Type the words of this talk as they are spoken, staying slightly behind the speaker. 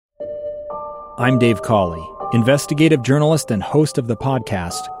I'm Dave Cawley, investigative journalist and host of the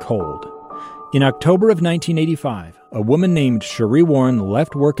podcast Cold. In October of 1985, a woman named Sheree Warren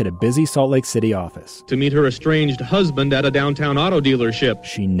left work at a busy Salt Lake City office to meet her estranged husband at a downtown auto dealership.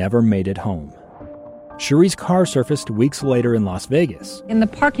 She never made it home. Sheree's car surfaced weeks later in Las Vegas. In the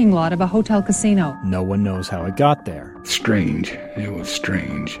parking lot of a hotel casino. No one knows how it got there. Strange. It was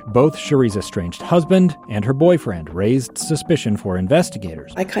strange. Both Sheree's estranged husband and her boyfriend raised suspicion for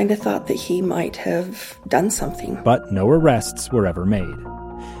investigators. I kind of thought that he might have done something. But no arrests were ever made.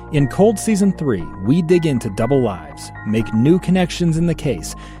 In Cold Season 3, we dig into double lives, make new connections in the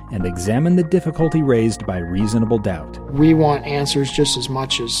case, and examine the difficulty raised by reasonable doubt. We want answers just as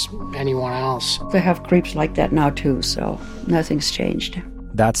much as anyone else. They have creeps like that now too, so nothing's changed.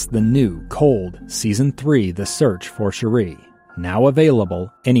 That's the new Cold Season 3, The Search for Sheree, now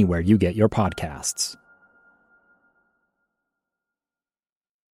available anywhere you get your podcasts.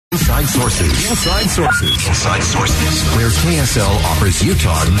 Inside Sources. Inside Sources. Inside Sources. Where KSL offers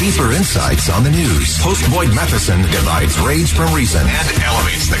Utah deeper insights on the news. Host Boyd Matheson divides rage from reason and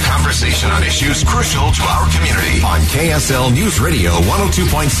elevates the conversation on issues crucial to our community. On KSL News Radio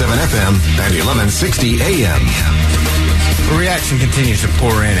 102.7 FM and 1160 AM. Reaction continues to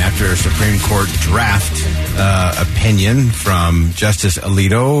pour in after a Supreme Court draft opinion from Justice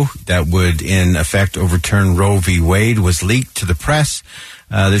Alito that would, in effect, overturn Roe v. Wade was leaked to the press.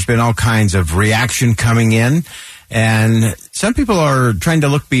 There's been all kinds of reaction coming in, and some people are trying to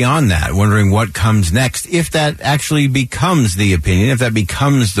look beyond that, wondering what comes next. If that actually becomes the opinion, if that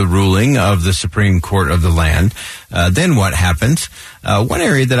becomes the ruling of the Supreme Court of the land, then what happens? One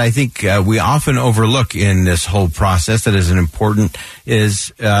area that I think we often overlook in this whole process that is important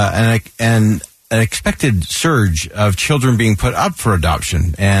is an expected surge of children being put up for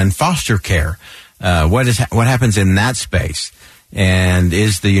adoption and foster care. What happens in that space? And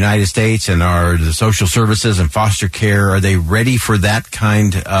is the United States and are the social services and foster care, are they ready for that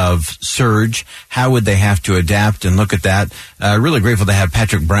kind of surge? How would they have to adapt and look at that? Really grateful to have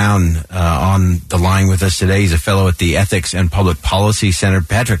Patrick Brown on the line with us today. He's a fellow at the Ethics and Public Policy Center.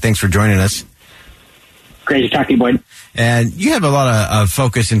 Patrick, thanks for joining us. Great to talk to you, Boyd. And you have a lot of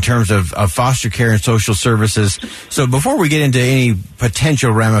focus in terms of foster care and social services. So before we get into any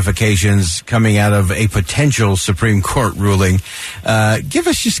potential ramifications coming out of a potential Supreme Court ruling, give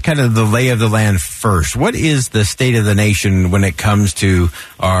us just kind of the lay of the land first. What is the state of the nation when it comes to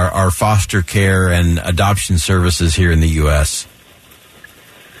our foster care and adoption services here in the U.S.?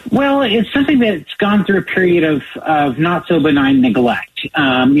 Well, it's something that's gone through a period of not so benign neglect.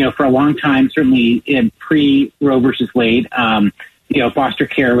 For a long time, certainly in pre-Roe versus Wade, foster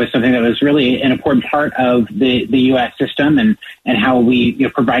care was something that was really an important part of the U.S. system and how we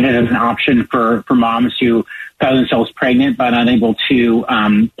provided as an option for moms who found themselves pregnant but unable to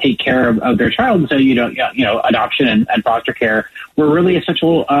take care of their child. So, adoption and foster care were really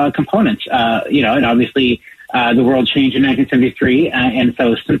essential components, and obviously the world changed in 1973. And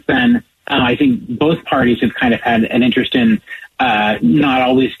so since then, I think both parties have kind of had an interest in not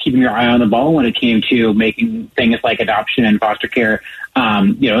always keeping your eye on the ball when it came to making things like adoption and foster care,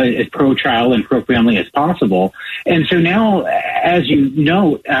 as pro-child and pro-family as possible. And so now, as you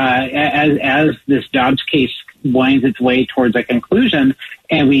know, as this Dobbs case winds its way towards a conclusion,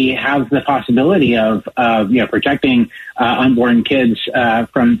 and we have the possibility of protecting unborn kids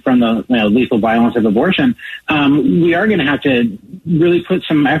from the lethal violence of abortion, we are going to have to really put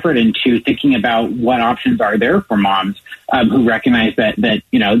some effort into thinking about what options are there for moms who recognize that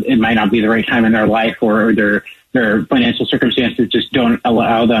it might not be the right time in their life or their financial circumstances just don't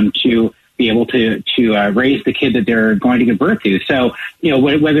allow them to be able to raise the kid that they're going to give birth to. So,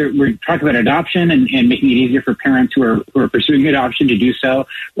 whether we're talking about adoption and making it easier for parents who are pursuing adoption to do so,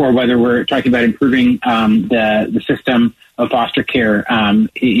 or whether we're talking about improving the system of foster care,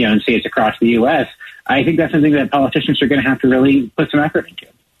 in states across the U.S., I think that's something that politicians are going to have to really put some effort into.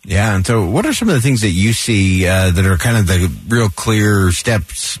 Yeah, and so what are some of the things that you see that are kind of the real clear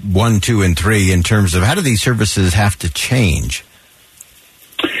steps 1, 2, and 3 in terms of how do these services have to change?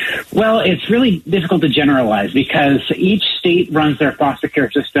 Well, it's really difficult to generalize because each state runs their foster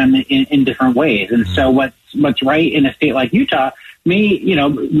care system in different ways. And so what's right in a state like Utah may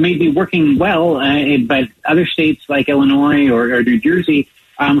be working well, but other states like Illinois or New Jersey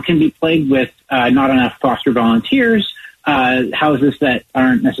can be plagued with not enough foster volunteers, houses that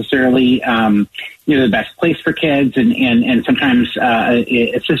aren't necessarily the best place for kids, and sometimes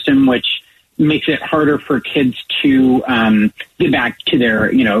a system which makes it harder for kids to get back to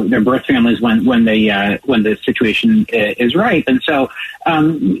their birth families when the situation is ripe. And so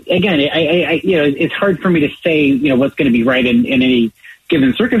again, it's hard for me to say what's going to be right in any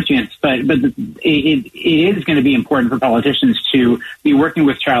given circumstance. But it is going to be important for politicians to be working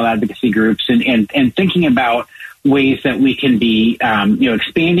with child advocacy groups and thinking about ways that we can be,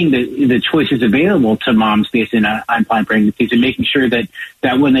 expanding the choices available to moms facing unplanned pregnancies, and making sure that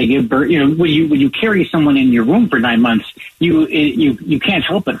when they give birth, when you carry someone in your womb for 9 months, you can't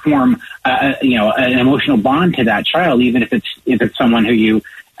help but form, an emotional bond to that child, even if it's someone who you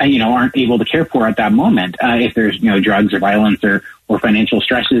aren't able to care for at that moment, if there's, drugs or violence or financial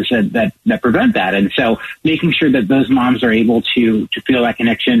stresses that prevent that. And so making sure that those moms are able to feel that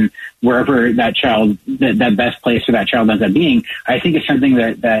connection wherever that child, that best place for that child ends up being, I think is something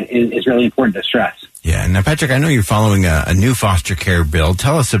that is really important to stress. Yeah. Now, Patrick, I know you're following a new foster care bill.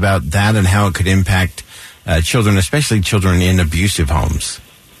 Tell us about that and how it could impact children, especially children in abusive homes.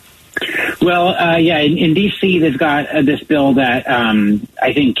 Well, in D.C. they've got this bill that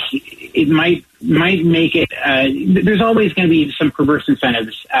I think it might make it. There's always going to be some perverse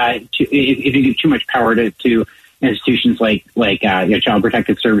incentives if you give too much power to institutions like Child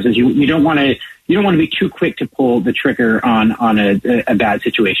Protective Services. You don't want to be too quick to pull the trigger on a bad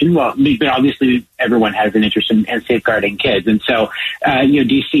situation. Well, but obviously everyone has an interest in safeguarding kids, and so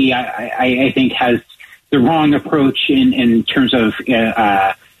D.C. I think has the wrong approach in terms of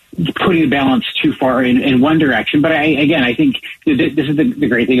putting the balance too far in one direction. But I think this is the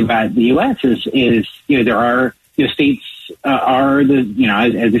great thing about the U.S. is there are states are as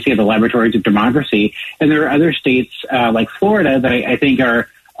they say, the laboratories of democracy, and there are other states like Florida that I think are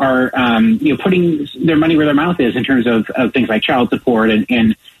putting their money where their mouth is in terms of things like child support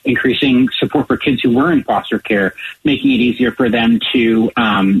and increasing support for kids who were in foster care, making it easier for them to,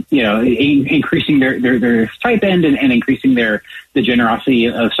 increasing their stipend and increasing the generosity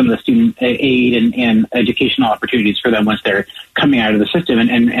of some of the student aid and educational opportunities for them once they're coming out of the system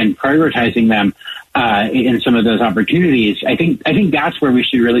and prioritizing them in some of those opportunities. I think that's where we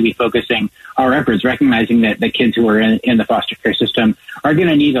should really be focusing our efforts, recognizing that the kids who are in the foster care system are going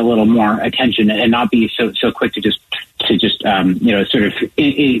to need a little more attention and not be so quick to just sort of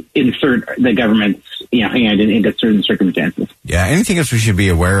insert the government's hand into certain circumstances. Yeah. Anything else we should be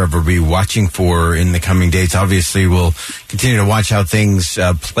aware of or be watching for in the coming days? Obviously, we'll continue to watch how things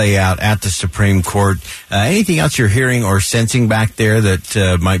play out at the Supreme Court. Anything else you're hearing or sensing back there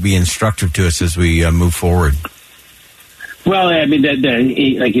that might be instructive to us as we move forward? Well, I mean,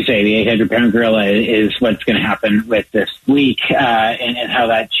 like you say, the 800-pound gorilla is what's going to happen with this week, and how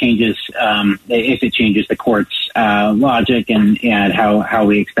that changes, if it changes the court's logic and how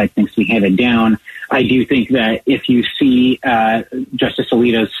we expect things to be handed down. I do think that if you see Justice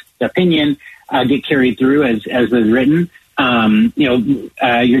Alito's opinion get carried through as was written,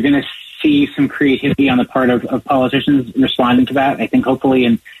 you're going to see some creativity on the part of politicians responding to that. I think hopefully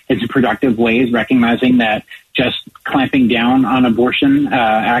in some productive ways, recognizing that just clamping down on abortion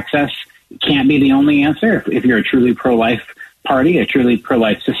access can't be the only answer. If you're a truly pro-life party, a truly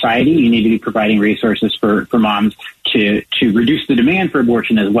pro-life society, you need to be providing resources for moms to reduce the demand for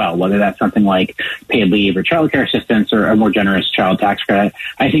abortion as well, whether that's something like paid leave or child care assistance or a more generous child tax credit.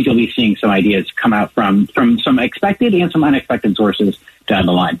 I think you'll be seeing some ideas come out from some expected and some unexpected sources down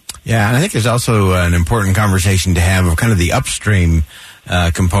the line. Yeah, and I think there's also an important conversation to have of kind of the upstream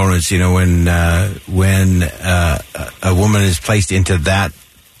components. When a woman is placed into that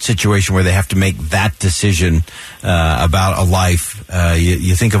situation where they have to make that decision about a life,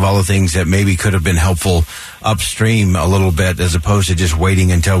 you think of all the things that maybe could have been helpful upstream a little bit, as opposed to just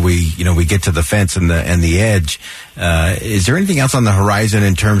waiting until we get to the fence and the edge. Is there anything else on the horizon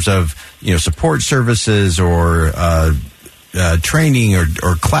in terms of support services or training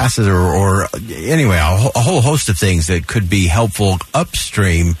or classes or anyway, a whole host of things that could be helpful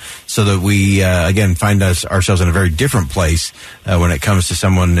upstream so that we, again, find ourselves in a very different place when it comes to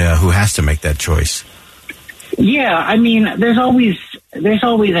someone who has to make that choice? Yeah, I mean, there's always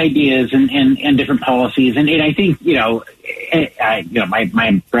ideas and different policies, and I think my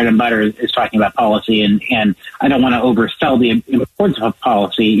bread and butter is talking about policy, and I don't want to oversell the importance of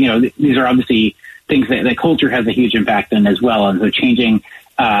policy. These are obviously things that culture has a huge impact on as well, and so changing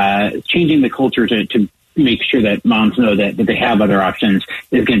the culture to make sure that moms know that they have other options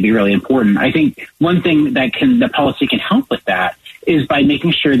is going to be really important. I think one thing that policy can help with that is by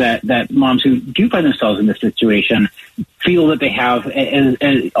making sure that moms who do find themselves in this situation feel that they have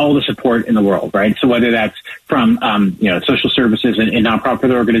all the support in the world, right? So whether that's from social services and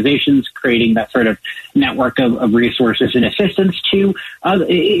nonprofit organizations, creating that sort of network of resources and assistance to, or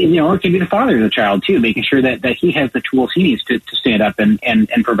it could be the father of the child too, making sure that he has the tools he needs to stand up and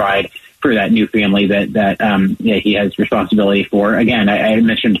provide for that new family that he has responsibility for. Again, I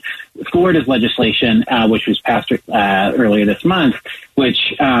mentioned Florida's legislation, which was passed earlier this month,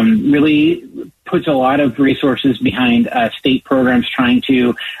 which really puts a lot of resources behind state programs trying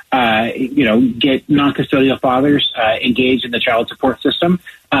to, get non-custodial fathers engaged in the child support system,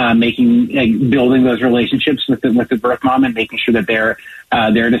 building those relationships with the birth mom and making sure that they're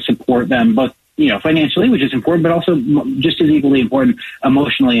there to support them both, financially, which is important, but also just as equally important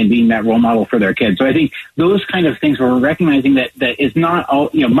emotionally and being that role model for their kids. So I think those kind of things where we're recognizing that is not all,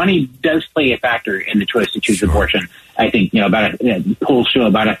 money does play a factor in the choice to choose abortion. I think, polls show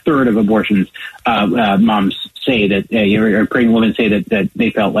about a third of abortions, moms say that, or pregnant women say that they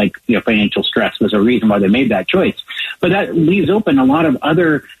felt like, financial stress was a reason why they made that choice. But that leaves open a lot of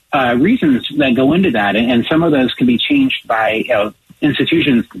other reasons that go into that. And some of those can be changed by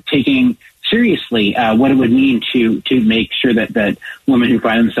institutions taking seriously what it would mean to make sure that women who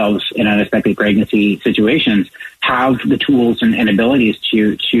find themselves in unexpected pregnancy situations have the tools and abilities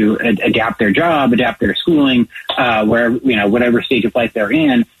to adapt their job, adapt their schooling, whatever stage of life they're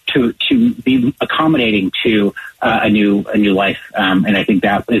in, to be accommodating to a new life. And I think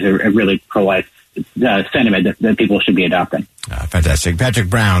that is a really pro-life sentiment that people should be adopting. Fantastic. Patrick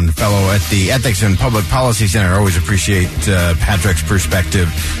Brown, fellow at the Ethics and Public Policy Center. Always appreciate Patrick's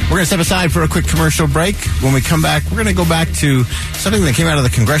perspective. We're going to step aside for a quick commercial break. When we come back, we're going to go back to something that came out of the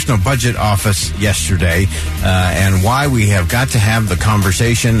Congressional Budget Office yesterday and why we have got to have the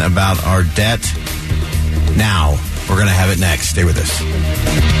conversation about our debt now. We're going to have it next. Stay with us.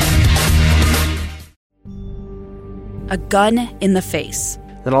 A gun in the face.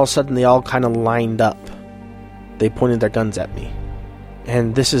 Then all of a sudden, they all kind of lined up. They pointed their guns at me.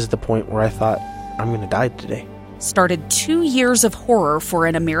 And this is the point where I thought, I'm going to die today. Started 2 years of horror for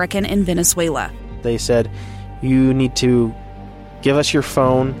an American in Venezuela. They said, you need to give us your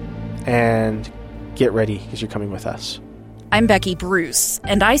phone and get ready because you're coming with us. I'm Becky Bruce,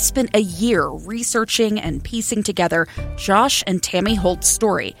 and I spent a year researching and piecing together Josh and Tammy Holt's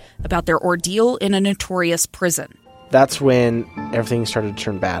story about their ordeal in a notorious prison. That's when everything started to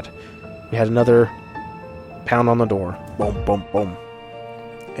turn bad. We had another pound on the door. Boom, boom, boom.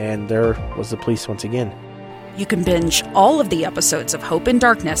 And there was the police once again. You can binge all of the episodes of Hope and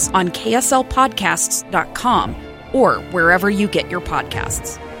Darkness on KSLPodcasts.com or wherever you get your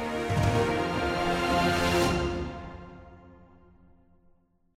podcasts.